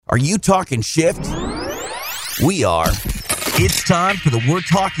Are you talking shift? We are. It's time for the We're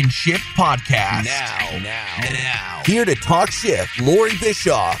Talking Shift podcast. Now. Here to talk shift, Lori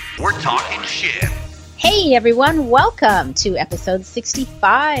Bischoff. We're Talking Shift. Hey everyone, welcome to episode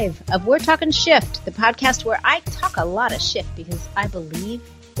 65 of We're Talking Shift, the podcast where I talk a lot of shift because I believe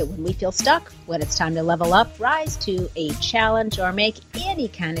that when we feel stuck, when it's time to level up, rise to a challenge, or make any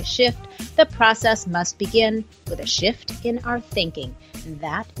kind of shift, the process must begin with a shift in our thinking. And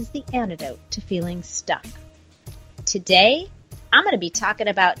that is the antidote to feeling stuck. Today, I'm going to be talking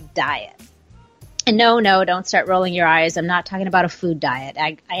about diet. And no, don't start rolling your eyes. I'm not talking about a food diet.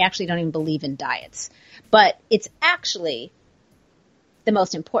 I actually don't even believe in diets. But it's actually the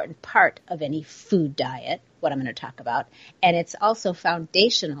most important part of any food diet, what I'm going to talk about. And it's also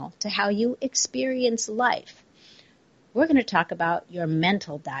foundational to how you experience life. We're going to talk about your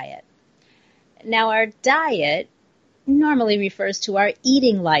mental diet. Now, our diet normally refers to our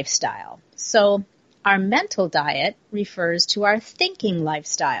eating lifestyle. So our mental diet refers to our thinking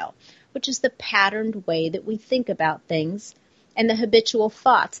lifestyle, which is the patterned way that we think about things and the habitual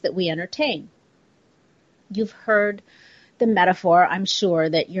thoughts that we entertain. You've heard the metaphor, I'm sure,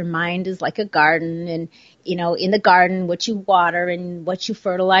 that your mind is like a garden, and, in the garden, what you water and what you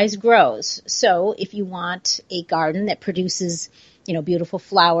fertilize grows. So if you want a garden that produces, beautiful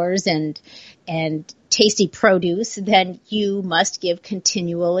flowers and tasty produce, then you must give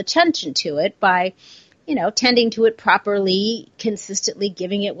continual attention to it by, tending to it properly, consistently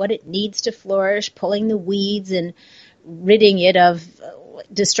giving it what it needs to flourish, pulling the weeds and ridding it of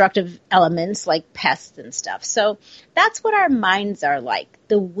destructive elements like pests and stuff. So that's what our minds are like.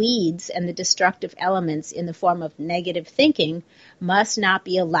 The weeds and the destructive elements in the form of negative thinking must not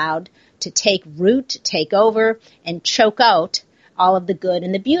be allowed to take root, take over, and choke out all of the good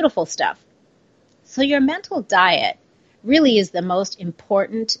and the beautiful stuff. So your mental diet really is the most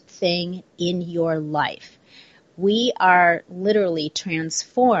important thing in your life. We are literally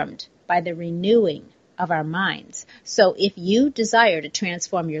transformed by the renewing of our minds. So if you desire to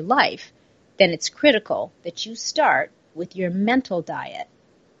transform your life, then it's critical that you start with your mental diet.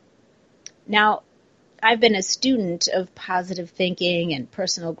 Now, I've been a student of positive thinking and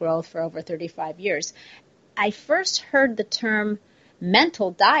personal growth for over 35 years. I first heard the term mental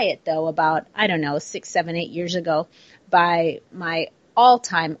diet, though, about, 6, 7, 8 years ago by my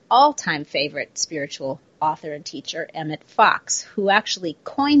all-time favorite spiritual author and teacher, Emmett Fox, who actually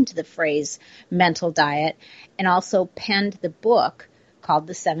coined the phrase mental diet and also penned the book called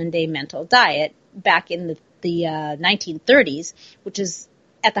The 7-Day Mental Diet back in the 1930s, which is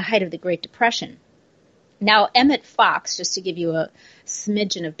at the height of the Great Depression. Now, Emmett Fox, just to give you a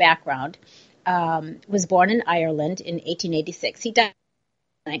smidgen of background, was born in Ireland in 1886. He died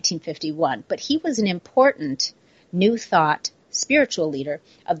in 1951, but he was an important New Thought spiritual leader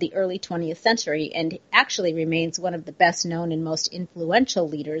of the early 20th century and actually remains one of the best known and most influential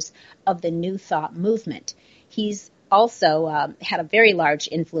leaders of the New Thought movement. He's also had a very large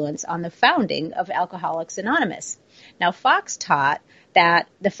influence on the founding of Alcoholics Anonymous. Now, Fox taught that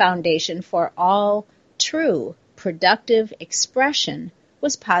the foundation for all true, productive expression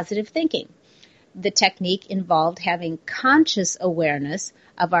was positive thinking. The technique involved having conscious awareness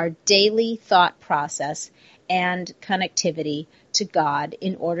of our daily thought process and connectivity to God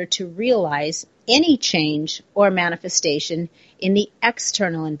in order to realize any change or manifestation in the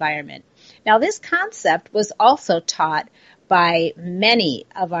external environment. Now, this concept was also taught by many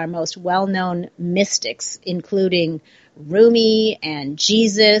of our most well-known mystics, including Rumi and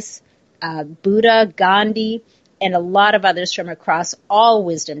Jesus, Buddha, Gandhi, and a lot of others from across all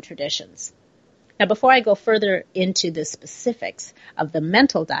wisdom traditions. Now, before I go further into the specifics of the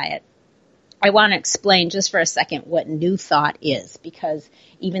mental diet, I want to explain just for a second what New Thought is, because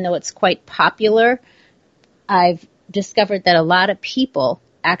even though it's quite popular, I've discovered that a lot of people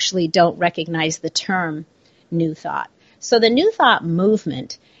actually don't recognize the term New Thought. So the New Thought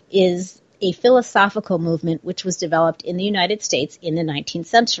movement is a philosophical movement which was developed in the United States in the 19th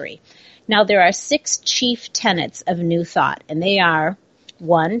century. Now, there are 6 chief tenets of New Thought, and they are: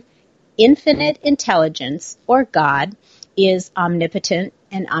 1, infinite intelligence, or God, is omnipotent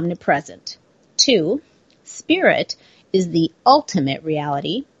and omnipresent. 2, spirit is the ultimate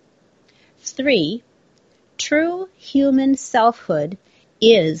reality. 3, true human selfhood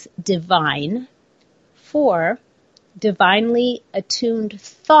is divine. 4, divinely attuned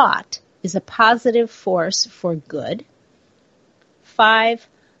thought is a positive force for good. 5,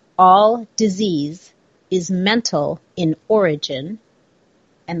 all disease is mental in origin.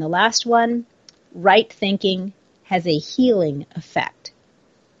 And the last one, right thinking has a healing effect.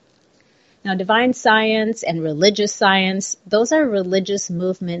 Now, divine science and religious science, those are religious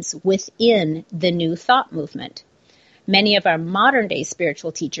movements within the New Thought movement. Many of our modern-day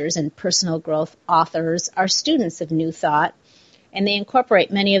spiritual teachers and personal growth authors are students of New Thought, and they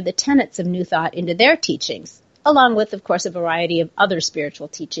incorporate many of the tenets of New Thought into their teachings, along with, of course, a variety of other spiritual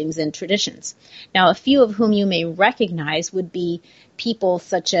teachings and traditions. Now, a few of whom you may recognize would be people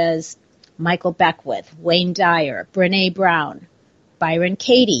such as Michael Beckwith, Wayne Dyer, Brené Brown, Byron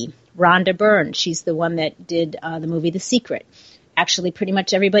Katie, Rhonda Byrne. She's the one that did the movie The Secret. Actually, pretty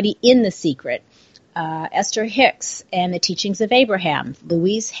much everybody in The Secret. Esther Hicks and the Teachings of Abraham.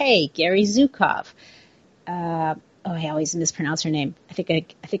 Louise Hay, Gary Zukov. I always mispronounce her name. I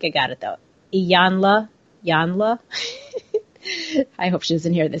think I got it though. Iyanla. I hope she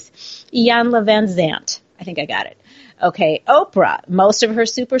doesn't hear this. Iyanla Van Zandt. I think I got it. Okay, Oprah. Most of her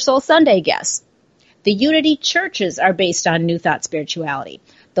Super Soul Sunday guests. The Unity churches are based on New Thought spirituality.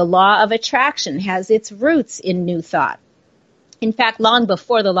 The law of attraction has its roots in New Thought. In fact, long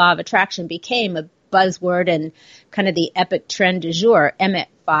before the law of attraction became a buzzword and kind of the epic trend du jour, Emmett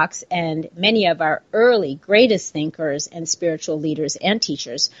Fox and many of our early greatest thinkers and spiritual leaders and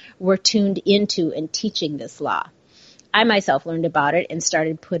teachers were tuned into and teaching this law. I myself learned about it and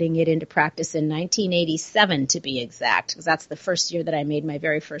started putting it into practice in 1987 to be exact, because that's the first year that I made my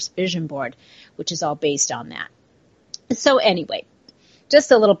very first vision board, which is all based on that. So anyway,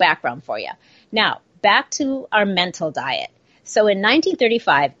 just a little background for you. Now, back to our mental diet. So in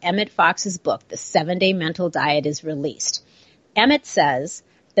 1935, Emmett Fox's book, The 7-Day Mental Diet, is released. Emmett says,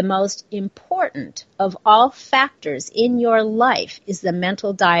 the most important of all factors in your life is the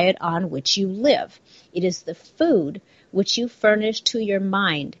mental diet on which you live. It is the food which you furnish to your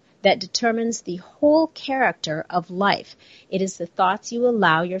mind that determines the whole character of life. It is the thoughts you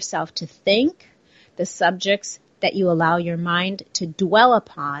allow yourself to think, the subjects that you allow your mind to dwell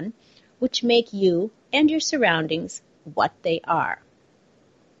upon, which make you and your surroundings what they are.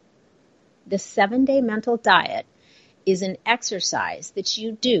 The 7-Day Mental Diet is an exercise that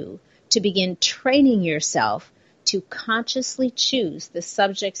you do to begin training yourself to consciously choose the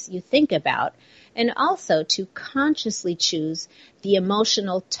subjects you think about and also to consciously choose the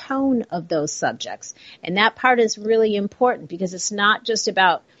emotional tone of those subjects. And that part is really important because it's not just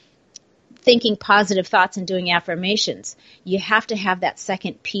about thinking positive thoughts and doing affirmations. You have to have that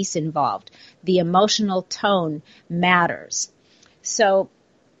second piece involved. The emotional tone matters. So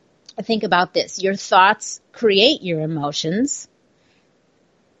think about this. Your thoughts create your emotions.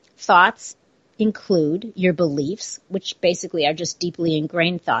 Thoughts include your beliefs, which basically are just deeply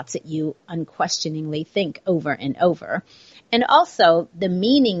ingrained thoughts that you unquestioningly think over and over, and also the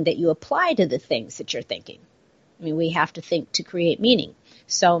meaning that you apply to the things that you're thinking. I mean, we have to think to create meaning.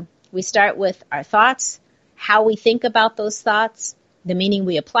 So we start with our thoughts, how we think about those thoughts, the meaning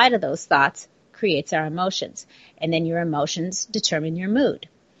we apply to those thoughts creates our emotions, and then your emotions determine your mood.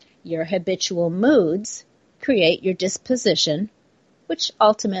 Your habitual moods create your disposition, which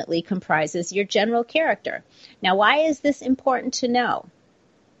ultimately comprises your general character. Now, why is this important to know?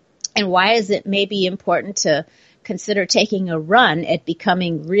 And why is it maybe important to consider taking a run at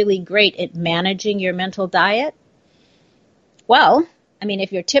becoming really great at managing your mental diet? Well, I mean,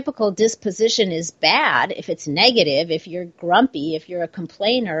 if your typical disposition is bad, if it's negative, if you're grumpy, if you're a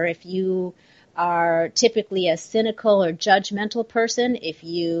complainer, if you are typically a cynical or judgmental person, if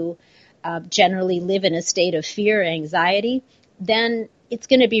you generally live in a state of fear or anxiety, then it's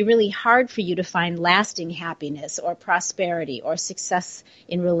going to be really hard for you to find lasting happiness or prosperity or success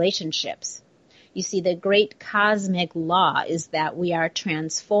in relationships. You see, the great cosmic law is that we are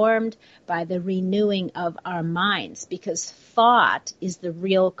transformed by the renewing of our minds because thought is the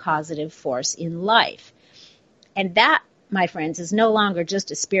real causative force in life. And that, my friends, is no longer just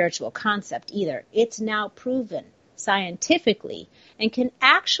a spiritual concept either. It's now proven scientifically and can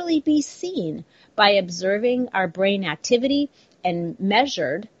actually be seen by observing our brain activity and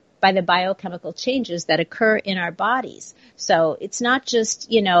measured by the biochemical changes that occur in our bodies. So it's not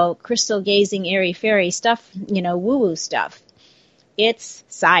just, crystal gazing, airy-fairy stuff, woo-woo stuff. It's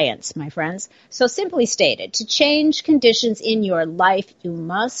science, my friends. So simply stated, to change conditions in your life, you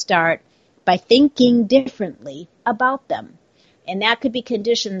must start by thinking differently about them. And that could be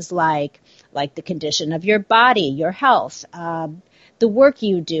conditions like the condition of your body, your health, the work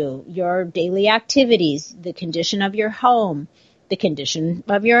you do, your daily activities, the condition of your home, the condition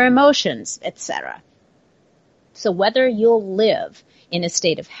of your emotions, etc. So whether you'll live in a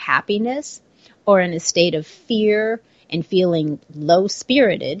state of happiness or in a state of fear and feeling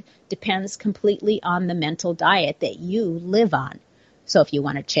low-spirited depends completely on the mental diet that you live on. So if you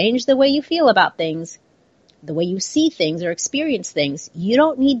want to change the way you feel about things, the way you see things or experience things, you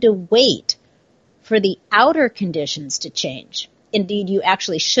don't need to wait for the outer conditions to change. Indeed, you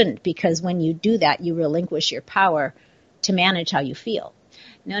actually shouldn't, because when you do that, you relinquish your power to manage how you feel.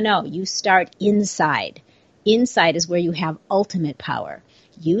 No, you start inside. Inside is where you have ultimate power.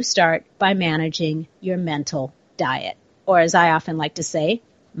 You start by managing your mental diet. Or as I often like to say,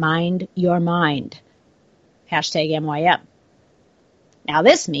 mind your mind. #MYM. Now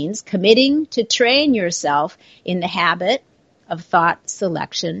this means committing to train yourself in the habit of thought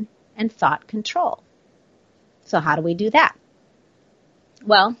selection and thought control. So how do we do that?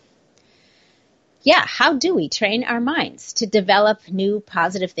 Well, how do we train our minds to develop new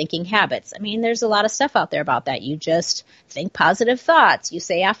positive thinking habits? I mean, there's a lot of stuff out there about that. You just think positive thoughts, you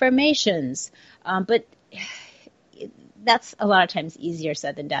say affirmations, but that's a lot of times easier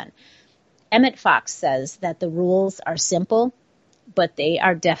said than done. Emmett Fox says that the rules are simple, but they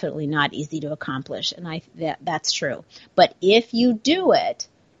are definitely not easy to accomplish, and that's true. But if you do it,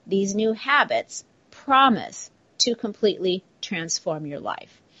 these new habits promise to completely transform your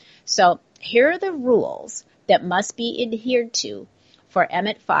life. So here are the rules that must be adhered to for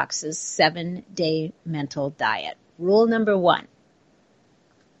Emmett Fox's 7-day mental diet. Rule number 1.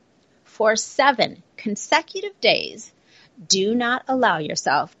 For 7 consecutive days, do not allow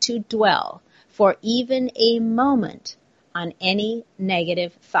yourself to dwell for even a moment on any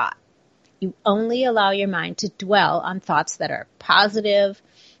negative thought. You only allow your mind to dwell on thoughts that are positive,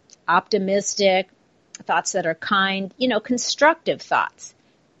 optimistic, thoughts that are kind, constructive thoughts.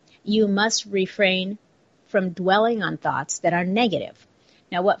 You must refrain from dwelling on thoughts that are negative.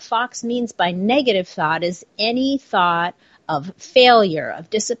 Now, what Fox means by negative thought is any thought of failure, of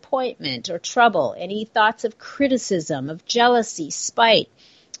disappointment or trouble, any thoughts of criticism, of jealousy, spite,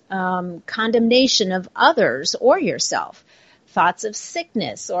 condemnation of others or yourself, thoughts of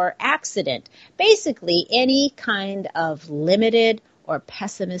sickness or accident, basically any kind of limited or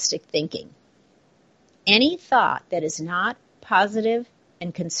pessimistic thinking. Any thought that is not positive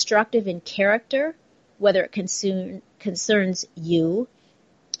and constructive in character, whether it concerns you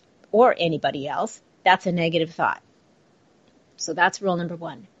or anybody else, that's a negative thought. So that's rule number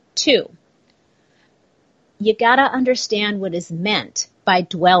 1. 2, you got to understand what is meant by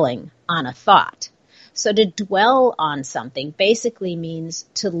dwelling on a thought. So to dwell on something basically means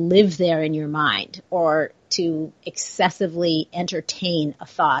to live there in your mind or to excessively entertain a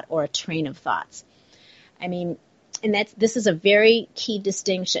thought or a train of thoughts. I mean, and this is a very key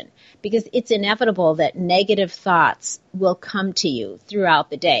distinction because it's inevitable that negative thoughts will come to you throughout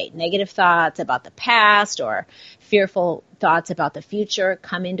the day. Negative thoughts about the past or fearful thoughts about the future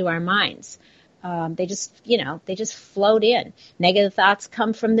come into our minds. They just float in. Negative thoughts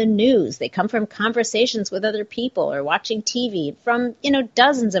come from the news. They come from conversations with other people or watching TV from,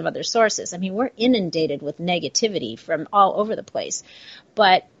 dozens of other sources. I mean, we're inundated with negativity from all over the place.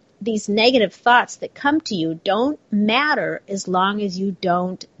 But these negative thoughts that come to you don't matter as long as you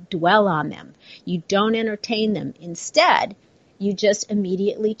don't dwell on them. You don't entertain them. Instead, you just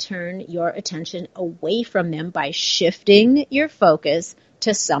immediately turn your attention away from them by shifting your focus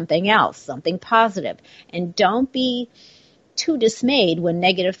to something else, something positive. And don't be too dismayed when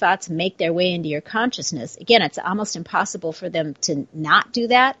negative thoughts make their way into your consciousness. Again, it's almost impossible for them to not do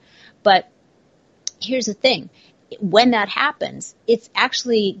that. But here's the thing. When that happens, it's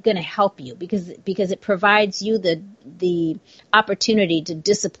actually going to help you because it provides you the opportunity to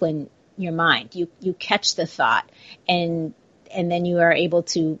discipline your mind. You catch the thought and then you are able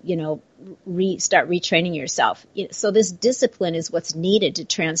to, start retraining yourself. So this discipline is what's needed to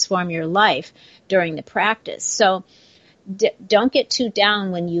transform your life during the practice. So don't get too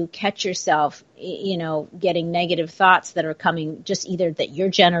down when you catch yourself, getting negative thoughts that are coming just either that you're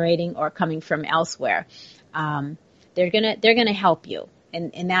generating or coming from elsewhere. They're gonna help you,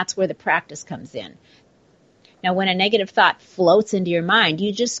 and that's where the practice comes in. Now, when a negative thought floats into your mind,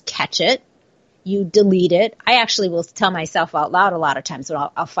 you just catch it, you delete it. I actually will tell myself out loud a lot of times when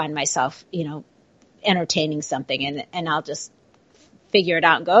I'll find myself, entertaining something, and I'll just figure it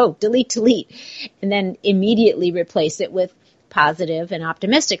out and go, oh, delete, and then immediately replace it with positive and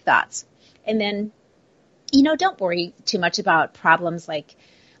optimistic thoughts. And then, don't worry too much about problems like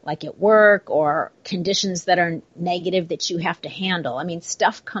at work or conditions that are negative that you have to handle. I mean,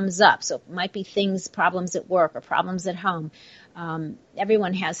 stuff comes up. So it might be problems at work or problems at home.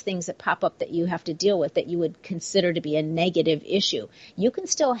 Everyone has things that pop up that you have to deal with that you would consider to be a negative issue. You can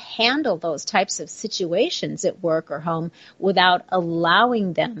still handle those types of situations at work or home without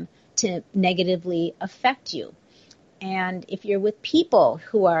allowing them to negatively affect you. And if you're with people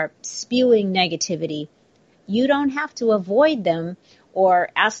who are spewing negativity, you don't have to avoid them or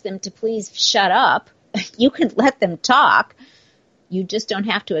ask them to please shut up. You can let them talk. You just don't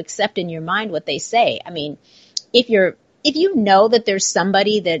have to accept in your mind what they say. I mean, if you know that there's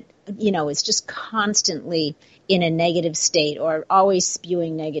somebody that, is just constantly in a negative state or always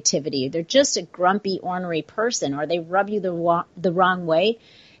spewing negativity, they're just a grumpy, ornery person, or they rub you the wrong way,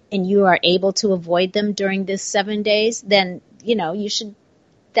 and you are able to avoid them during this 7 days, then, you should,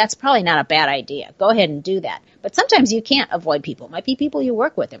 that's probably not a bad idea. Go ahead and do that. But sometimes you can't avoid people. It might be people you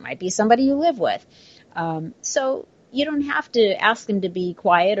work with. It might be somebody you live with. So you don't have to ask them to be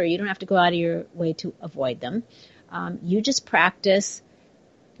quiet, or you don't have to go out of your way to avoid them. You just practice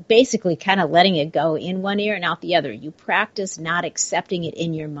basically kind of letting it go in one ear and out the other. You practice not accepting it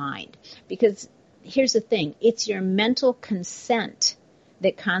in your mind. Because here's the thing, it's your mental consent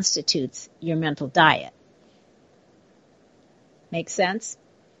that constitutes your mental diet. Make sense?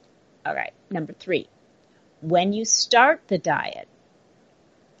 All right, number 3. When you start the diet,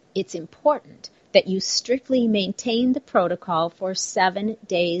 it's important that you strictly maintain the protocol for 7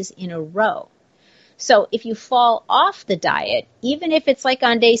 days in a row. So if you fall off the diet, even if it's like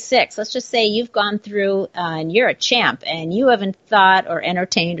on day 6, let's just say you've gone through and you're a champ and you haven't thought or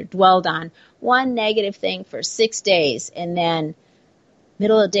entertained or dwelled on one negative thing for 6 days, and then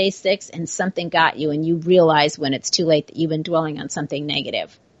middle of day 6 and something got you and you realize when it's too late that you've been dwelling on something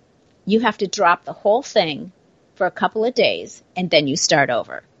negative. You have to drop the whole thing for a couple of days and then you start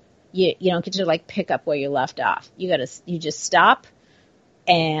over. You don't get to pick up where you left off. You just stop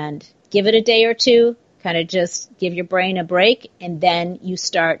and give it a day or two, kind of just give your brain a break, and then you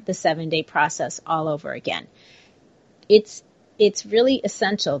start the 7-day process all over again. It's really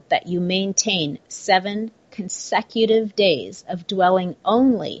essential that you maintain 7 consecutive days of dwelling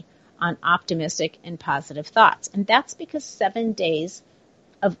only on optimistic and positive thoughts. And that's because 7 days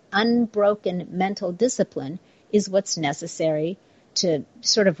of unbroken mental discipline is what's necessary to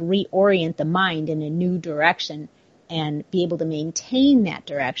sort of reorient the mind in a new direction and be able to maintain that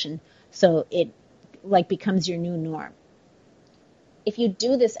direction so it becomes your new norm. If you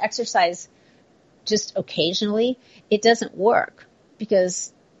do this exercise just occasionally, it doesn't work,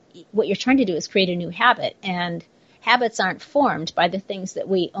 because what you're trying to do is create a new habit, and habits aren't formed by the things that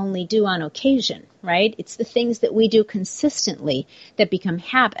we only do on occasion, right? It's the things that we do consistently that become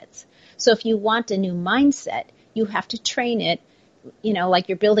habits. So if you want a new mindset, you have to train it, like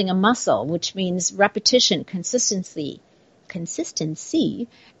you're building a muscle, which means repetition, consistency,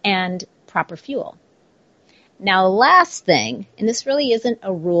 and proper fuel. Now, last thing, and this really isn't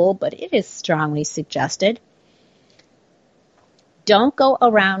a rule, but it is strongly suggested, don't go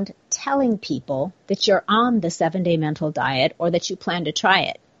around telling people that you're on the 7-day mental diet or that you plan to try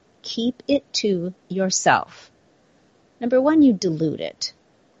it. Keep it to yourself. Number 1, you dilute it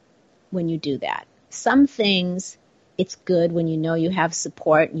when you do that. Some things, it's good when you know you have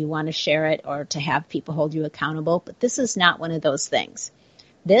support and you want to share it or to have people hold you accountable, but this is not one of those things.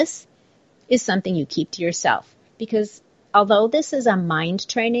 This is something you keep to yourself, because although this is a mind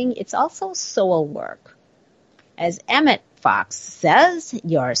training, it's also soul work. As Emmett Fox says,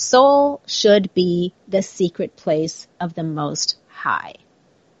 your soul should be the secret place of the Most High.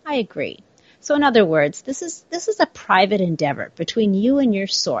 I agree. So in other words, this is a private endeavor between you and your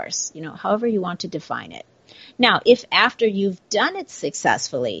source, however you want to define it. Now, if after you've done it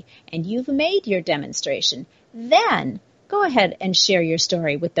successfully and you've made your demonstration, then go ahead and share your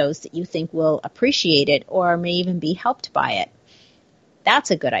story with those that you think will appreciate it or may even be helped by it.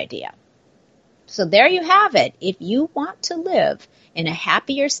 That's a good idea. So there you have it. If you want to live in a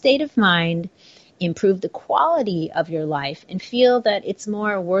happier state of mind, improve the quality of your life, and feel that it's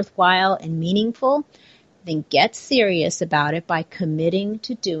more worthwhile and meaningful, then get serious about it by committing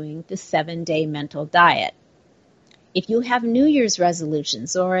to doing the 7-day mental diet. If you have New Year's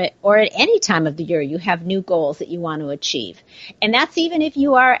resolutions or at any time of the year you have new goals that you want to achieve, and that's even if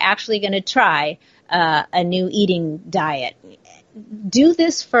you are actually going to try a new eating diet, do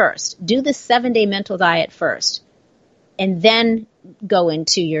this first. Do the 7-day mental diet first, and then go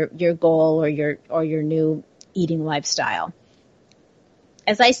into your goal or your new eating lifestyle.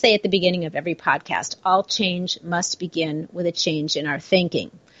 As I say at the beginning of every podcast, all change must begin with a change in our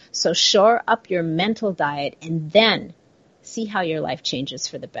thinking. So shore up your mental diet and then see how your life changes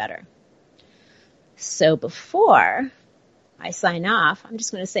for the better. So before I sign off, I'm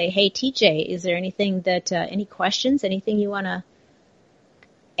just going to say, hey, TJ, is there anything any questions, anything you want to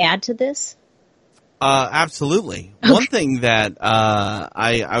add to this? Absolutely. Okay. One thing that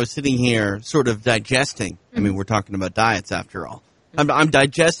I was sitting here sort of digesting. Mm-hmm. I mean, we're talking about diets after all. I'm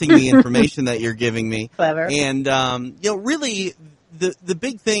digesting the information that you're giving me. Clever. And, really the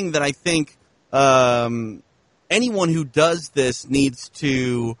big thing that I think anyone who does this needs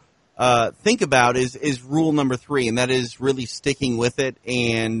to think about is rule number 3, and that is really sticking with it.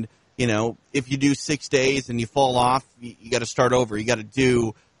 And, if you do 6 days and you fall off, you got to start over. You got to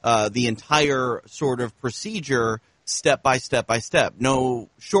do the entire sort of procedure step by step by step, no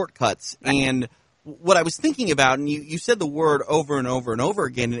shortcuts. And what I was thinking about, and you said the word over and over and over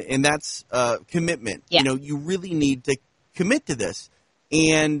again, and that's commitment. Yeah. You really need to commit to this.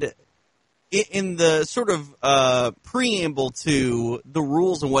 And in the sort of preamble to the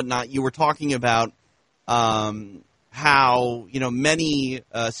rules and whatnot, you were talking about how many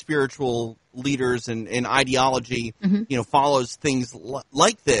spiritual leaders and ideology follows things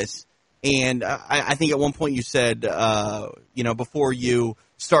like this. And I think at one point you said before you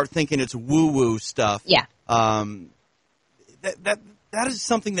start thinking it's woo-woo stuff. Yeah. That is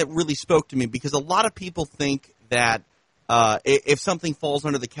something that really spoke to me, because a lot of people think that if something falls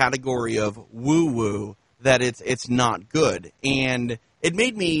under the category of woo-woo, that it's not good. And it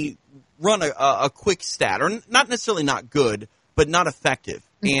made me run a quick stat, or not necessarily not good, but not effective.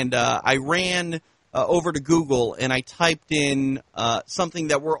 And I ran over to Google and I typed in something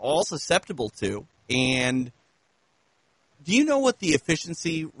that we're all susceptible to. And do you know what the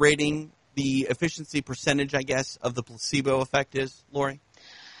efficiency rating, the efficiency percentage, I guess, of the placebo effect is, Lori?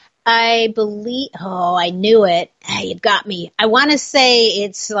 I believe, I knew it. Hey, it got me. I want to say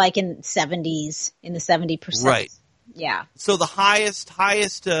it's like in the 70%. Right. Yeah. So the highest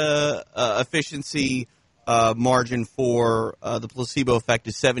efficiency margin for the placebo effect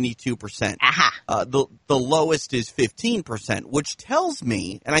is 72%. Aha. The lowest is 15%, which tells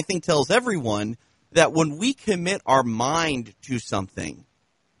me, and I think tells everyone, that when we commit our mind to something,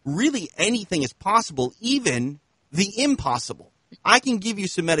 really anything is possible, even the impossible. I can give you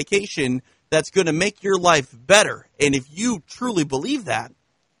some medication that's going to make your life better, and if you truly believe that,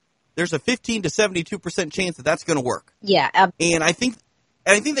 there's a 15 to 72% chance that that's going to work. Yeah. And I think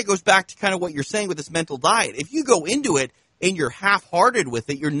that goes back to kind of what you're saying with this mental diet. If you go into it and you're half-hearted with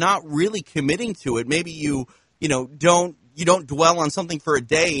it, you're not really committing to it. Maybe you don't dwell on something for a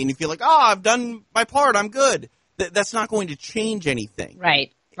day and you feel like, I've done my part, I'm good. That's not going to change anything.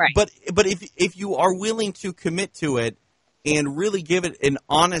 Right. But if you are willing to commit to it and really give it an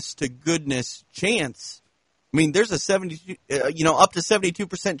honest to goodness chance, I mean, there's a up to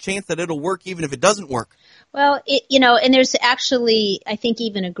 72% chance that it'll work even if it doesn't work. Well, and there's actually, I think,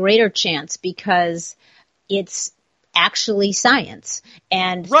 even a greater chance because it's actually science,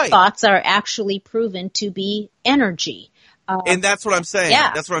 and thoughts are actually proven to be energy. And that's what I'm saying.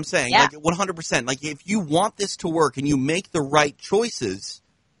 Yeah. That's what I'm saying. Yeah. Like 100%. Like if you want this to work and you make the right choices,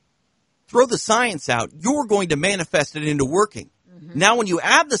 throw the science out, you're going to manifest it into working. Mm-hmm. Now, when you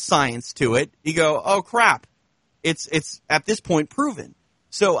add the science to it, you go, oh crap, it's at this point proven.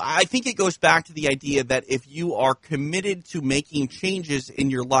 So I think it goes back to the idea that if you are committed to making changes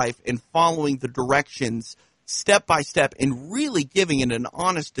in your life and following the directions step by step and really giving it an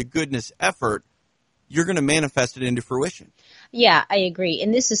honest to goodness effort, you're going to manifest it into fruition. Yeah, I agree.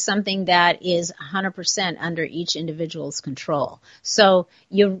 And this is something that is 100% under each individual's control. So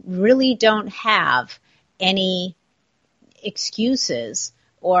you really don't have any excuses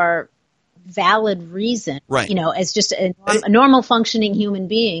or valid reason, as just a normal functioning human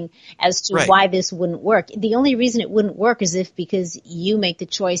being as to why this wouldn't work. The only reason it wouldn't work is because you make the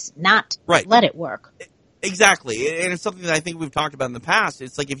choice not to let it work. Exactly. And it's something that I think we've talked about in the past.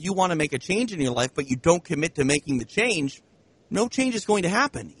 It's like if you want to make a change in your life, but you don't commit to making the change, no change is going to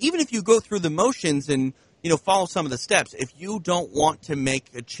happen. Even if you go through the motions and, follow some of the steps, if you don't want to make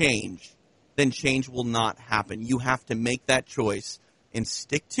a change, then change will not happen. You have to make that choice and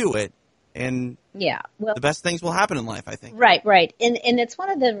stick to it. And the best things will happen in life, I think. Right. And it's one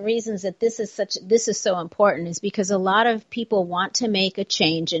of the reasons that this is so important is because a lot of people want to make a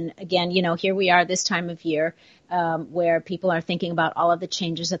change. And again, here we are this time of year where people are thinking about all of the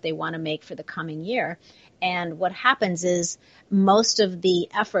changes that they want to make for the coming year. And what happens is most of the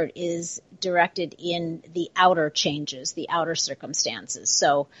effort is directed in the outer changes, the outer circumstances.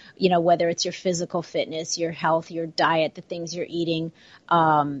 So, whether it's your physical fitness, your health, your diet, the things you're eating,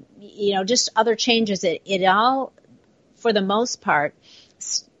 just other changes. It all, for the most part,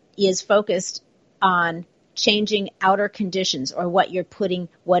 is focused on changing outer conditions or what you're putting,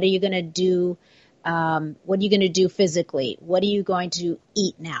 what are you going to do? What are you going to do physically? What are you going to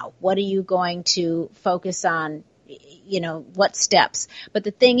eat now? What are you going to focus on, what steps? But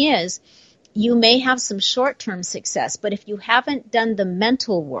the thing is, you may have some short-term success, but if you haven't done the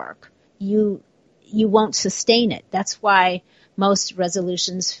mental work, you won't sustain it. That's why most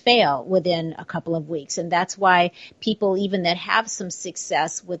resolutions fail within a couple of weeks. And that's why people even that have some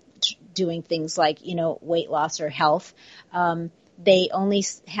success with doing things like, weight loss or health, they only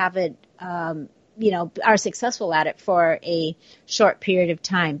have it, are successful at it for a short period of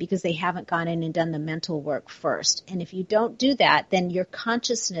time because they haven't gone in and done the mental work first. And if you don't do that, then your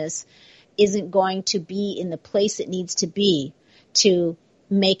consciousness isn't going to be in the place it needs to be to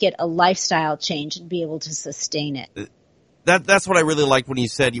make it a lifestyle change and be able to sustain it. That's what I really liked when you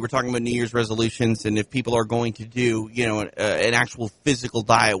said you were talking about New Year's resolutions, and if people are going to do, an actual physical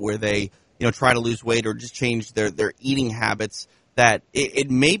diet where they, try to lose weight or just change their eating habits, that it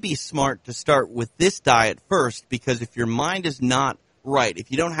may be smart to start with this diet first, because if your mind is not right,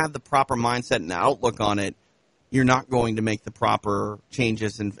 if you don't have the proper mindset and outlook on it, you're not going to make the proper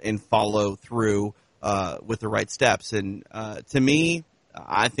changes and follow through with the right steps. And to me,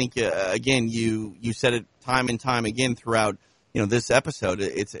 I think, again, you said it time and time again throughout, this episode.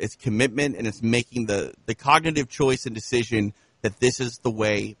 It's commitment, and it's making the cognitive choice and decision that this is the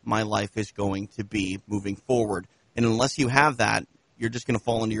way my life is going to be moving forward. And unless you have that, you're just going to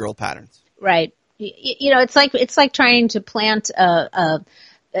fall into your old patterns. Right. It's like trying to plant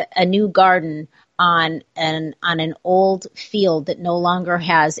a new garden on an old field that no longer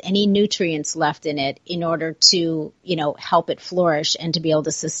has any nutrients left in it in order to, help it flourish and to be able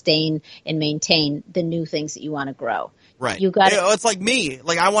to sustain and maintain the new things that you want to grow. Right. It's like me.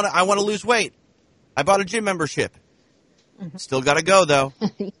 Like I want to lose weight. I bought a gym membership. Mm-hmm. Still got to go though.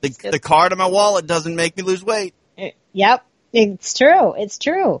 The card in my wallet doesn't make me lose weight. Yep. It's true. It's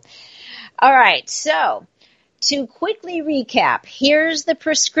true. All right. So, to quickly recap, here's the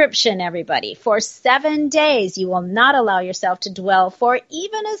prescription, everybody. For 7 days, you will not allow yourself to dwell for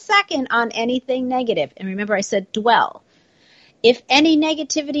even a second on anything negative. And remember, I said dwell. If any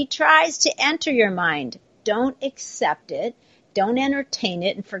negativity tries to enter your mind, don't accept it, don't entertain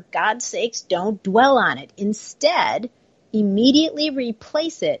it, and for God's sakes, don't dwell on it. Instead, immediately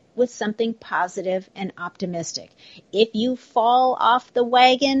replace it with something positive and optimistic. If you fall off the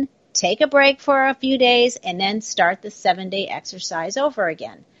wagon, take a break for a few days and then start the 7-day exercise over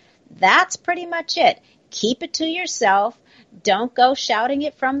again. That's pretty much it. Keep it to yourself. Don't go shouting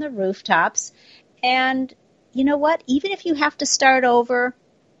it from the rooftops. And you know what? Even if you have to start over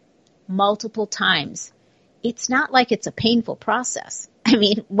multiple times, it's not like it's a painful process. I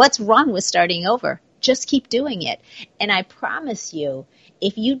mean, what's wrong with starting over? Just keep doing it. And I promise you,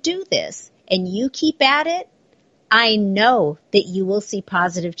 if you do this and you keep at it, I know that you will see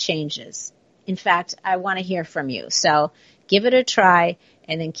positive changes. In fact, I want to hear from you. So give it a try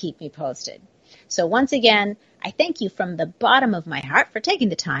and then keep me posted. So once again, I thank you from the bottom of my heart for taking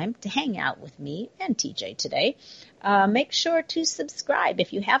the time to hang out with me and TJ today. Make sure to subscribe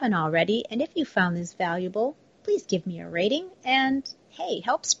if you haven't already. And if you found this valuable, please give me a rating. And hey,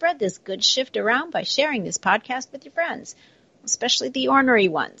 help spread this good shift around by sharing this podcast with your friends, especially the ornery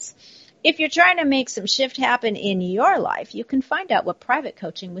ones. If you're trying to make some shift happen in your life, you can find out what private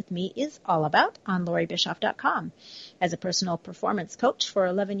coaching with me is all about on LoriBischoff.com. As a personal performance coach for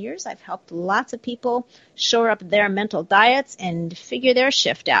 11 years, I've helped lots of people shore up their mental diets and figure their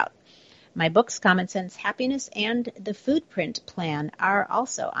shift out. My books, Common Sense Happiness and The Food Print Plan, are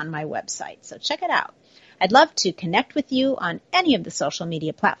also on my website, so check it out. I'd love to connect with you on any of the social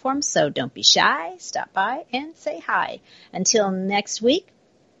media platforms, so don't be shy. Stop by and say hi. Until next week,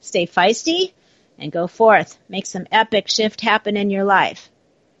 stay feisty and go forth. Make some epic shift happen in your life.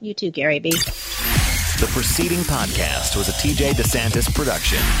 You too, Gary B. The preceding podcast was a TJ DeSantis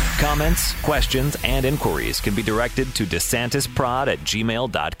production. Comments, questions, and inquiries can be directed to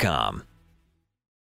DeSantisProd@gmail.com.